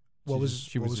 What She was, just-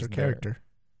 she what was was her just there. character?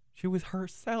 She was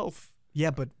herself. Yeah,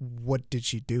 but what did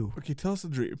she do? Okay, tell us the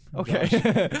dream. Okay.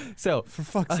 Josh. So For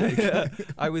fuck's sake.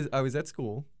 I was at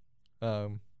school,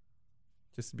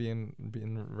 just being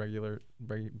a regular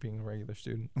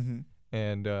student, Mm-hmm.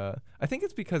 and I think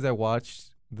it's because I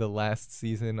watched the last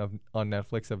season on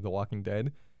Netflix of The Walking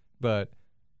Dead, but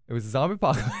it was a zombie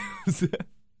apocalypse,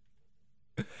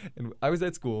 and I was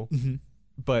at school, Mm-hmm.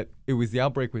 but it was the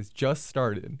outbreak was just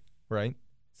started, right?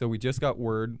 So we just got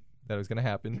word that it was gonna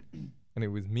happen, and it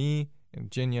was me and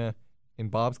Ginia in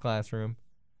Bob's classroom,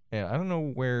 and I don't know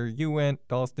where you went,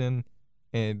 Dalston,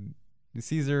 and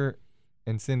Caesar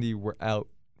and Cindy were out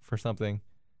for something,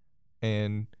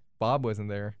 and Bob wasn't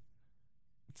there,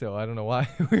 so I don't know why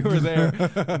we were there.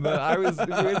 But I was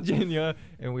with Ginia,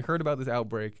 and we heard about this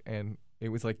outbreak, and it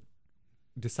was like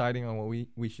deciding on what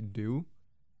we should do,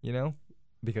 you know,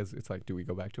 because it's like, do we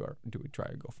try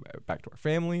to go back to our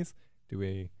families? Do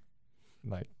we,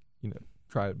 like, you know,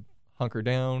 try to hunker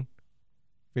down,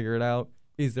 figure it out?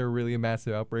 Is there really a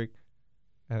massive outbreak?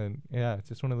 And yeah, it's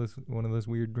just one of those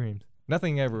weird dreams.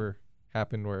 Nothing ever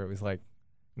happened where it was like,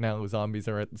 now zombies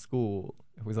are at the school.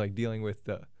 It was like dealing with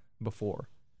the before,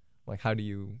 like, how do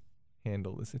you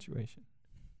handle the situation?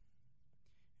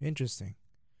 Interesting.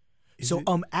 Is So,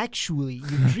 it- actually,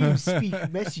 your dreams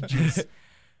speak messages.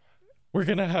 We're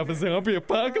gonna have a zombie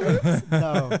apocalypse.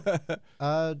 No.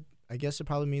 I guess it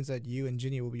probably means that you and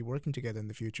Ginny will be working together in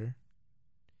the future.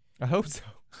 I hope so.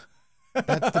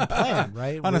 That's the plan,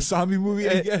 right? On a zombie movie,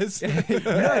 I guess. No,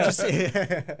 just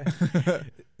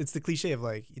it's the cliche of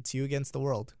like, it's you against the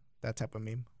world. That type of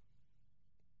meme.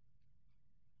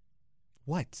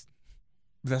 What?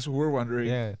 That's what we're wondering.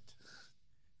 Yeah.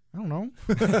 I don't know.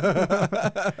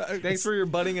 Thanks for your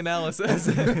budding analysis.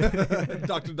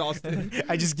 Dr. Dalston.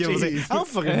 I just give it. Jeez. I don't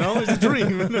fucking know. It's a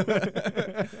dream.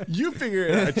 You figure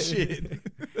it out, shit.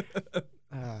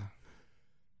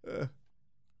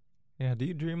 Yeah. Do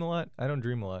you dream a lot? I don't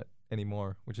dream a lot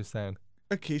anymore, which is sad.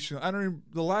 Occasionally. I don't even,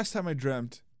 the last time I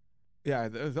dreamt, yeah,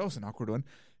 that was an awkward one.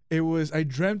 I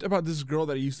dreamt about this girl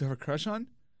that I used to have a crush on,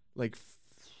 like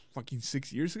fucking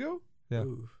 6 years ago. Yeah.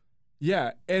 Ooh.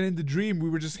 Yeah, and in the dream, we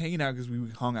were just hanging out because we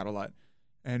hung out a lot.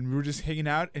 And we were just hanging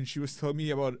out, and she was telling me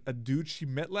about a dude she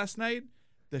met last night.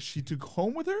 that she took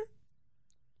home with her.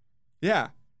 Yeah.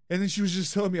 And then she was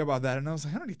just telling me about that, and I was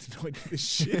like, I don't need to know any of this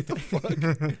shit. The fuck?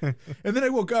 And then I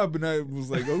woke up, and I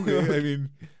was like, okay. I mean,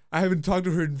 I haven't talked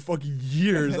to her in fucking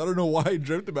years. I don't know why I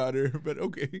dreamt about her, but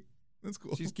okay. That's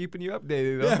cool. She's keeping you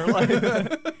updated on her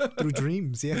life. Through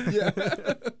dreams, yeah. Yeah.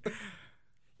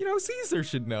 You know, Caesar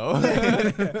should know.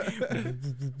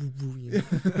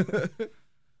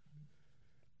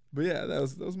 But yeah, that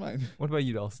was mine. What about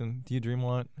you, Dalston? Do you dream a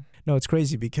lot? No, it's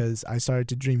crazy because I started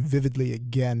to dream vividly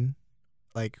again,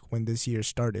 like when this year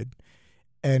started.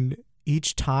 And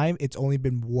each time it's only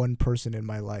been one person in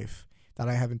my life that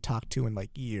I haven't talked to in like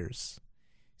years.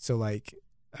 So like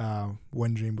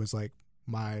one dream was like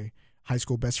my high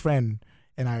school best friend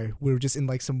and we were just in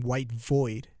like some white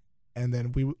void. And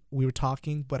then we were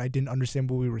talking, but I didn't understand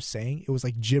what we were saying. It was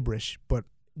like gibberish, but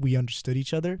we understood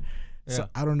each other. Yeah. So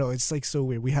I don't know. It's like so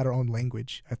weird. We had our own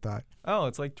language, I thought. Oh,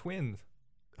 it's like twins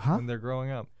Huh? when they're growing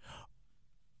up.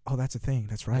 Oh, that's a thing.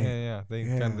 That's right. Yeah. They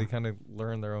kind of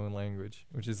learn their own language,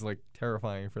 which is like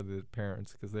terrifying for the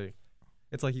parents because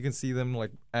it's like you can see them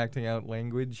like acting out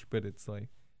language, but it's like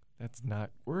that's not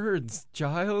words,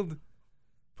 child.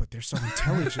 But they're so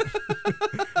intelligent.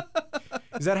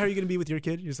 Is that how you're going to be with your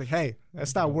kid? You're just like, hey,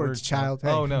 that's not words, child. Hey.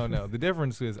 Oh, no. The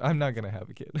difference is I'm not going to have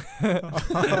a kid.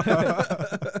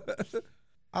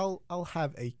 I'll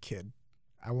have a kid.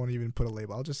 I won't even put a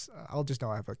label. I'll just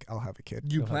know I'll have a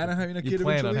kid. You plan on having a kid? You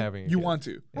plan on eventually? having a You kid. want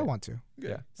to? I want to.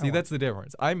 Yeah. See, that's the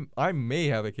difference. I may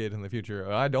have a kid in the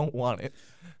future. I don't want it.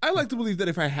 I like to believe that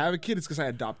if I have a kid, it's because I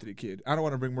adopted a kid. I don't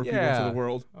want to bring more people into the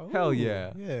world. Hell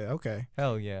yeah. Yeah, okay.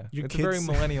 Hell yeah. Your It's a very kids-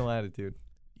 millennial attitude.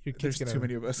 Your kid's There's gonna too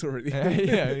many of us already.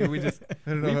 Yeah, we just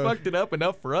I don't we know. fucked it up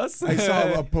enough for us. I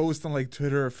saw a post on like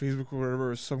Twitter or Facebook or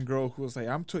whatever, some girl who was like,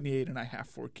 I'm 28 and I have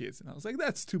 4 kids. And I was like,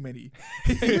 that's too many.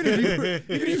 Even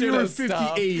if you were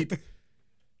 58,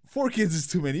 4 kids is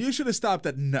too many. You should have stopped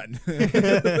at none.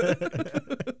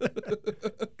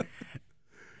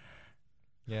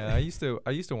 Yeah, I used to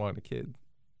want a kid.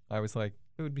 I was like,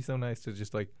 it would be so nice to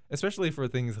just like, especially for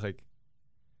things like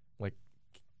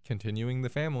continuing the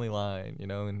family line, you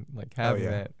know, and like having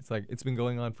that. It's like it's been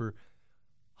going on for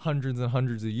hundreds and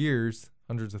hundreds of years,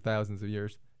 hundreds of thousands of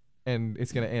years, and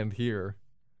it's gonna end here.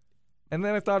 And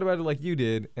then I thought about it like you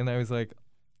did, and I was like,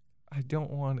 I don't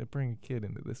want to bring a kid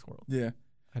into this world. Yeah.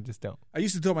 I just don't. I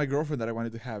used to tell my girlfriend that I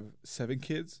wanted to have 7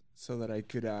 kids so that I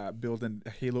could build a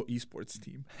Halo esports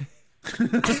team.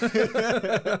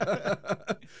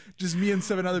 Just me and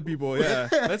 7 other people. Yeah.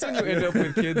 That's when you end up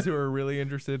with kids who are really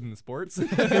interested in sports.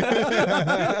 Because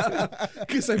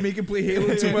I make them play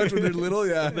Halo too much when they're little.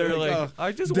 Yeah. They're like, "Oh,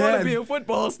 I just want to Dad, be a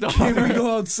football star. can we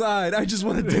go outside? I just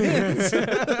want to dance.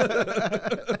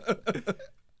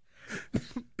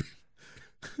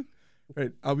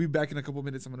 Right. I'll be back in a couple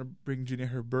minutes. I'm going to bring Gina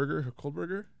her burger, her cold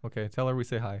burger. Okay, tell her we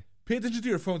say hi. Pay attention to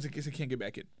your phones in case I can't get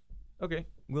back in. Okay,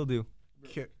 we'll do.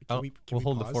 Can We'll we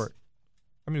hold the pause? fort.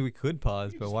 I mean, we could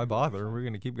pause, but why bother? We're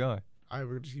going to keep going. All right,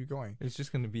 we're going to keep going. It's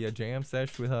just going to be a jam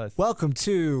sesh with us. Welcome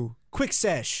to Quick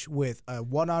Sesh with a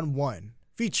one-on-one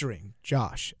featuring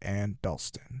Josh and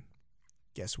Dalston.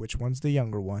 Guess which one's the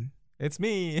younger one? It's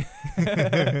me.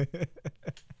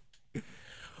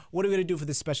 What are we going to do for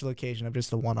this special occasion of just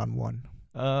the one-on-one?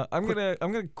 I'm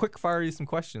gonna quick fire you some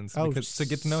questions Oh, because to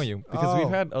get to know you because we've oh.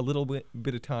 had a little bit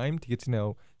of time to get to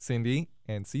know Cindy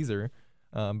and Caesar,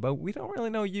 but we don't really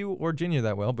know you or Ginia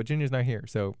that well. But Ginia's not here,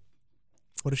 so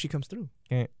What if she comes through?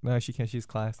 no, she can't. She's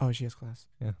class. Oh, she has class.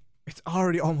 Yeah. It's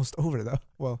already almost over, though.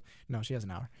 Well, no, she has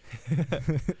an hour.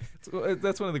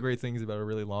 That's one of the great things about a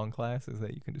really long class is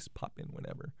that you can just pop in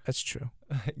whenever. That's true.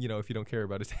 You know, if you don't care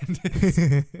about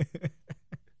attendance.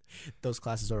 Those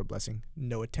classes are a blessing.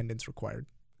 No attendance required.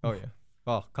 Oh yeah.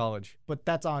 Oh, college. But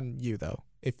that's on you, though.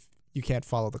 If you can't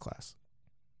follow the class,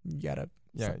 you gotta.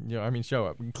 Yeah, I mean, show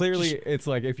up. Clearly, it's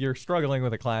like if you're struggling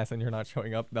with a class and you're not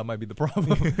showing up, that might be the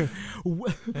problem.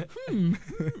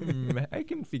 I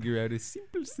can figure out a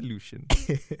simple solution.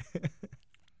 Mr.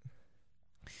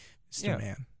 Yeah.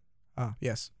 Man. Ah,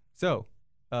 yes. So,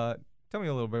 tell me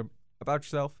a little bit about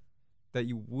yourself that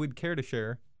you would care to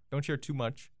share. Don't share too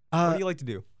much. What do you like to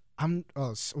do?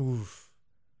 Oof.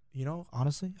 You know,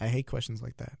 honestly, I hate questions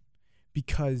like that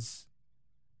because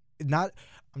I'm not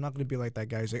going to be like that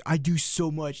guy who's like, I do so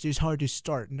much, it's hard to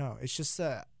start. No, it's just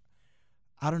that,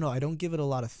 I don't know, I don't give it a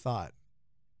lot of thought.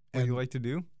 What do you like to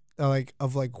do? Of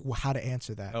how to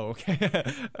answer that. Oh, okay.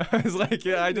 I was like,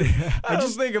 yeah, I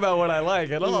don't think about what I like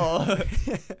at all.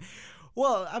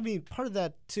 Well, I mean, part of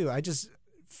that too, I just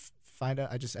find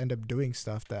out, I just end up doing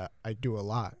stuff that I do a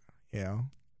lot, you know?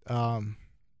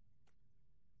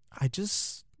 I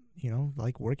just,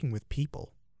 like working with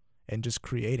people and just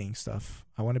creating stuff.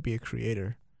 I want to be a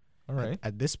creator. All right.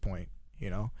 At this point,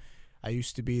 I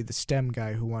used to be the STEM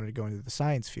guy who wanted to go into the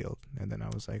science field, and then I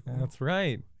was like, That's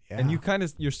right. yeah. And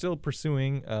you're still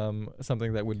pursuing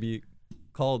something that would be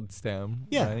called STEM,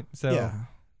 Yeah. right?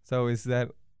 So is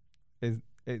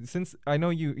since I know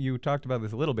you talked about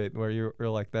this a little bit, where you're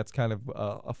like that's kind of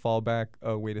a fallback,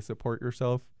 a way to support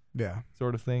yourself, yeah,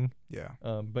 sort of thing. yeah,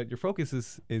 But your focus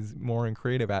is more in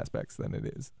creative aspects than it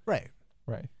is. right,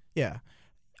 Right. yeah.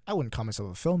 I wouldn't call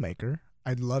myself a filmmaker.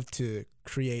 I'd love to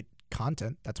create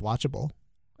content that's watchable.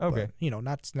 Okay. But,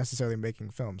 not necessarily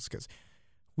making films, because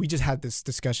we just had this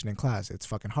discussion in class. It's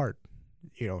fucking hard,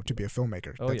 to be a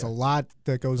filmmaker. Oh, That's yeah. a lot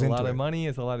that goes It's a into lot it. of money.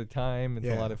 It's a lot of time. It's a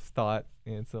Yeah. lot of thought.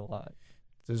 It's a lot.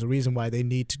 There's a reason why they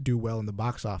need to do well in the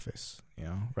box office,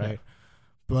 right?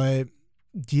 But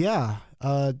yeah,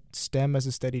 STEM as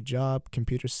a steady job,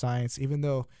 computer science, even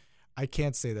though I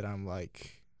can't say that I'm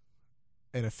like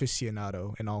an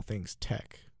aficionado in all things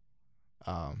tech.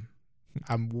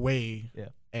 I'm way Yeah.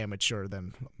 amateur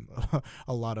than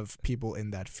a lot of people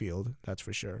in that field, that's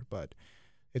for sure. But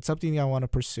it's something I want to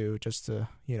pursue just to,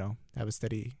 have a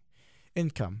steady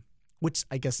income, which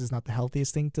I guess is not the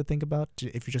healthiest thing to think about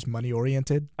if you're just money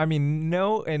oriented. I mean,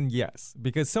 no and yes,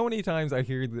 because so many times I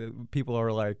hear that people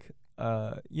are like,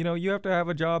 you have to have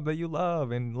a job that you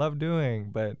love and love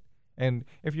doing, and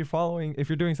if you're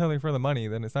doing something for the money,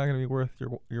 then it's not going to be worth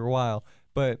your while.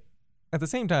 But at the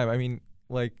same time, I mean,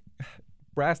 like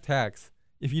brass tacks,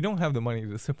 if you don't have the money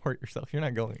to support yourself, you're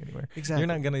not going anywhere. Exactly. You're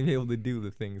not going to be able to do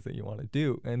the things that you want to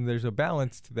do, and there's a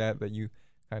balance to that you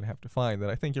kind of have to find that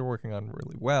I think you're working on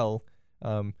really well.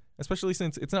 Especially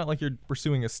since it's not like you're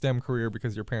pursuing a STEM career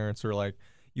because your parents are like,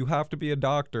 you have to be a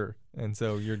doctor, and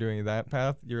so you're doing that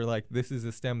path. You're like, this is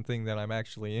a STEM thing that I'm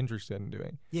actually interested in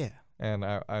doing. Yeah.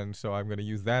 And so I'm going to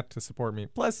use that to support me.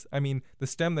 Plus, I mean, the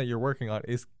STEM that you're working on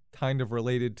is kind of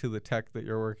related to the tech that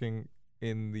you're working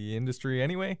in the industry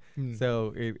anyway.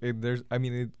 So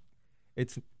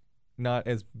it's not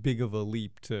as big of a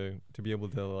leap to be able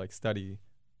to like study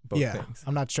both things.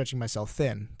 I'm not stretching myself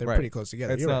thin. They're Right. pretty close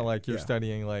together. It's You're not right. like you're Yeah.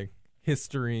 studying like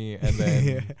history and then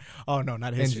Yeah. Oh no,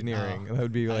 not history. engineering. No. That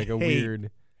would be like I a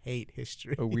hate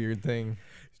history. weird thing.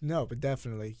 No, but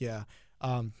definitely, yeah.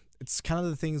 It's kind of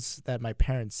the things that my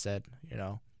parents said.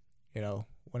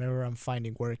 Whenever I'm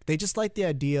finding work, they just like the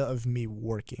idea of me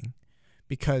working,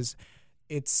 because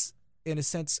it's in a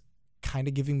sense kind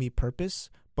of giving me purpose,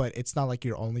 but it's not like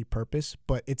your only purpose.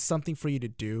 But it's something for you to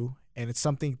do, and it's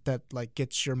something that like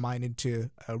gets your mind into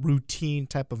a routine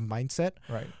type of mindset.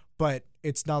 Right. But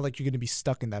it's not like you're going to be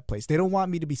stuck in that place. They don't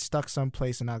want me to be stuck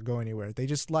someplace and not go anywhere. They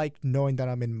just like knowing that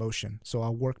I'm in motion. So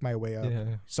I'll work my way up.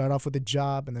 Yeah. Start off with a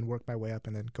job and then work my way up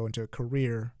and then go into a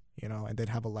career, and then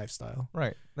have a lifestyle.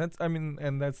 Right. That's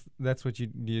what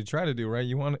you try to do, right?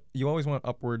 You always want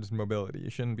upwards mobility. You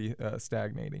shouldn't be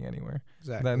stagnating anywhere.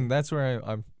 Exactly. Then that's where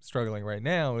I'm struggling right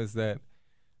now, is that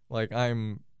like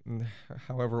I'm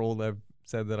however old I've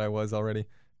said that I was already,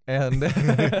 and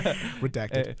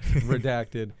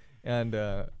redacted, and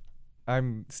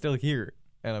I'm still here,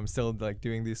 and I'm still like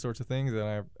doing these sorts of things,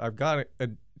 and I've got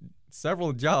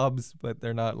several jobs, but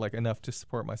they're not like enough to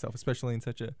support myself, especially in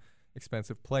such a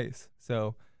expensive place.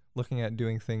 So looking at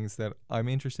doing things that I'm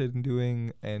interested in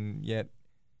doing, and yet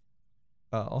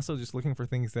also just looking for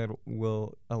things that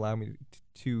will allow me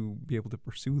to be able to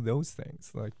pursue those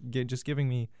things, like just giving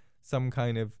me some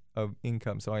kind of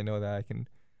income, so I know that I can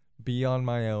be on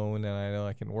my own, and I know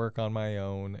I can work on my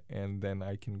own, and then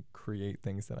I can create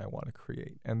things that I want to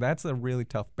create. And that's a really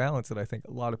tough balance that I think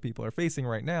a lot of people are facing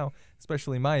right now,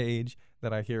 especially my age,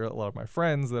 that I hear a lot of my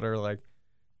friends that are like,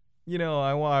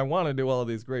 I want to do all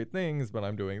these great things, but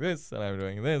I'm doing this, and I'm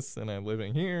doing this, and I'm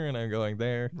living here, and I'm going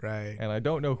there. Right. And I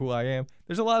don't know who I am.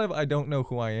 There's a lot of I don't know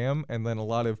who I am, and then a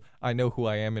lot of I know who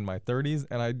I am in my 30s,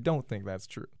 and I don't think that's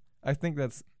true. I think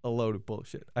that's a load of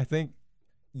bullshit. I think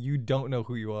you don't know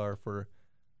who you are for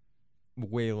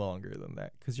way longer than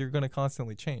that, because you're going to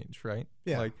constantly change, right?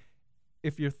 Yeah. Like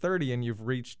if you're 30 and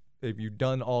if you've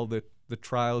done all the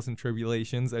trials and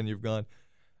tribulations, and you've gone,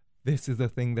 this is the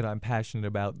thing that I'm passionate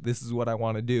about, this is what I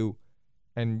want to do,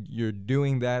 and you're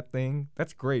doing that thing,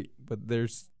 that's great. But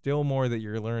there's still more that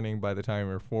you're learning by the time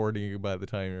you're 40, by the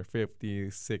time you're 50,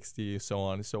 60, so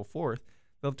on and so forth.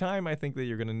 The time I think that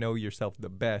you're going to know yourself the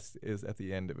best is at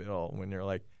the end of it all, when you're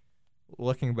like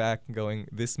looking back and going,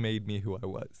 this made me who I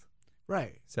was.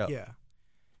 Right. So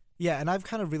Yeah, and I've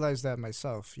kind of realized that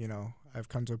myself. I've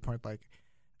come to a point like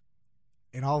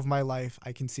in all of my life,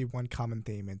 I can see one common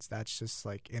theme. That's just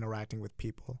like interacting with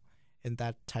people, and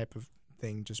that type of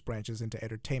thing just branches into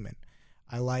entertainment.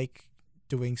 I like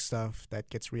doing stuff that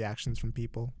gets reactions from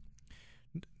people.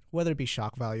 whether it be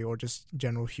shock value or just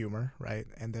general humor, right?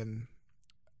 And then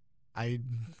I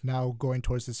now going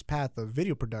towards this path of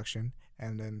video production,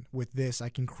 and then with this I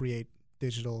can create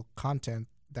digital content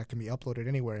that can be uploaded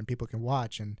anywhere and people can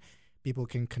watch and people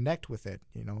can connect with it,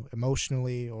 you know,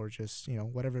 emotionally or just, you know,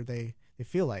 whatever they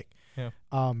feel like. Yeah.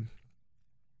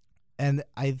 And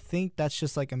I think that's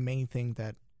just like a main thing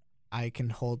that I can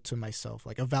hold to myself,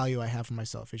 like a value I have for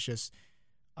myself. It's just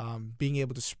being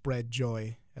able to spread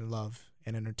joy and love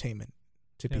and entertainment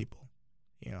to people,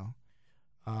 you know.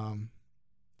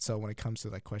 So when it comes to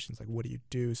like questions like what do you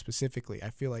do specifically,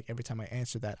 I feel like every time I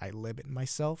answer that, I limit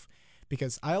myself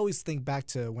because I always think back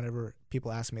to whenever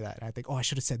people ask me that and I think, oh, I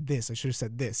should have said this. I should have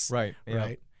said this. Right. Yeah.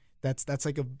 Right. That's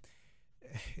like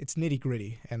it's nitty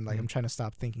gritty. And like, I'm trying to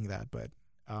stop thinking that, but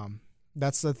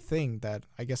that's the thing that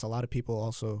I guess a lot of people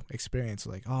also experience.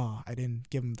 Like, oh, I didn't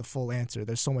give them the full answer.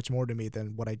 There's so much more to me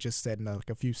than what I just said in like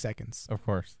a few seconds. Of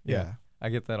course. Yeah. I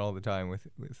get that all the time with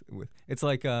it's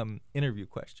like interview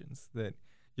questions that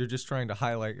you're just trying to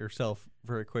highlight yourself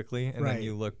very quickly, and then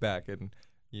you look back and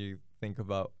you think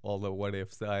about all the what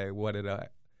ifs. What did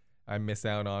I miss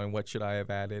out on? What should I have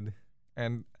added?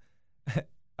 And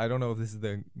I don't know if this is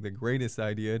the greatest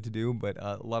idea to do, but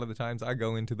a lot of the times I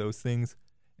go into those things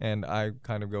and I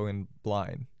kind of go in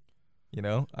blind. You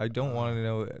know, I don't want to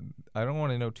know. I don't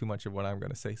want to know too much of what I'm going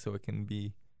to say, so it can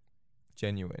be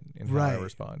genuine in how I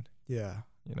respond. Yeah.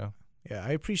 You know. Yeah,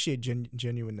 I appreciate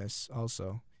genuineness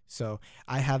also. So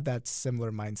I have that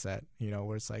similar mindset, you know,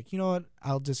 where it's like, you know what,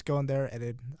 I'll just go in there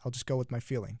and I'll just go with my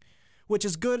feeling, which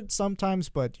is good sometimes,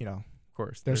 but, you know, of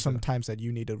course, there's some times that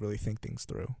you need to really think things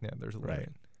through. Yeah, there's a limit. Right.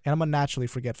 And I'm a naturally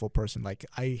forgetful person. Like,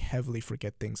 I heavily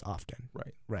forget things often.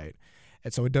 Right. Right.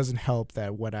 And so it doesn't help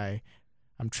that when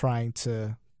I'm trying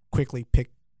to quickly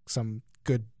pick some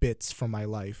good bits from my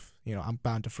life, you know, I'm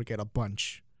bound to forget a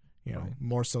bunch, you know,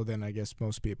 more so than I guess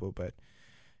most people. But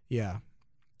yeah,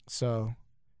 so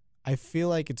I feel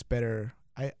like it's better.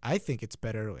 I think it's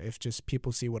better if just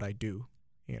people see what I do,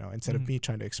 you know, instead of me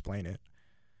trying to explain it.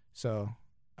 So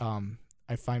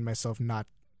I find myself not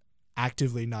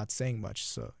actively not saying much,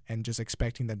 so and just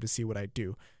expecting them to see what I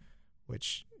do,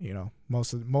 which, you know,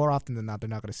 more often than not, they're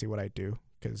not going to see what I do,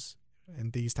 because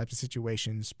in these types of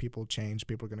situations, people change,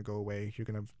 people are going to go away, you're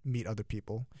going to meet other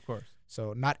people. Of course.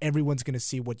 So not everyone's going to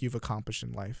see what you've accomplished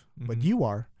in life, but you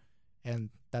are. And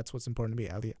that's what's important to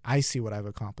me. I see what I've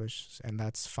accomplished, and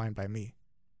that's fine by me,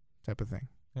 type of thing.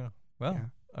 Yeah.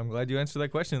 Well, I'm glad you answered that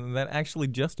question, and that actually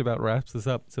just about wraps this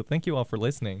up. So thank you all for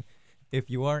listening. If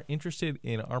you are interested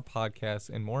in our podcast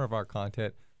and more of our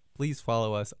content, please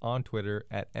follow us on Twitter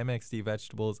at MXD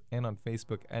Vegetables and on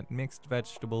Facebook at Mixed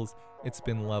Vegetables. It's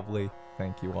been lovely.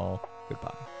 Thank you all.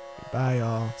 Goodbye. Goodbye,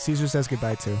 y'all. Caesar says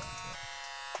goodbye, too.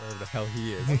 Wherever the hell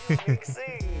he is.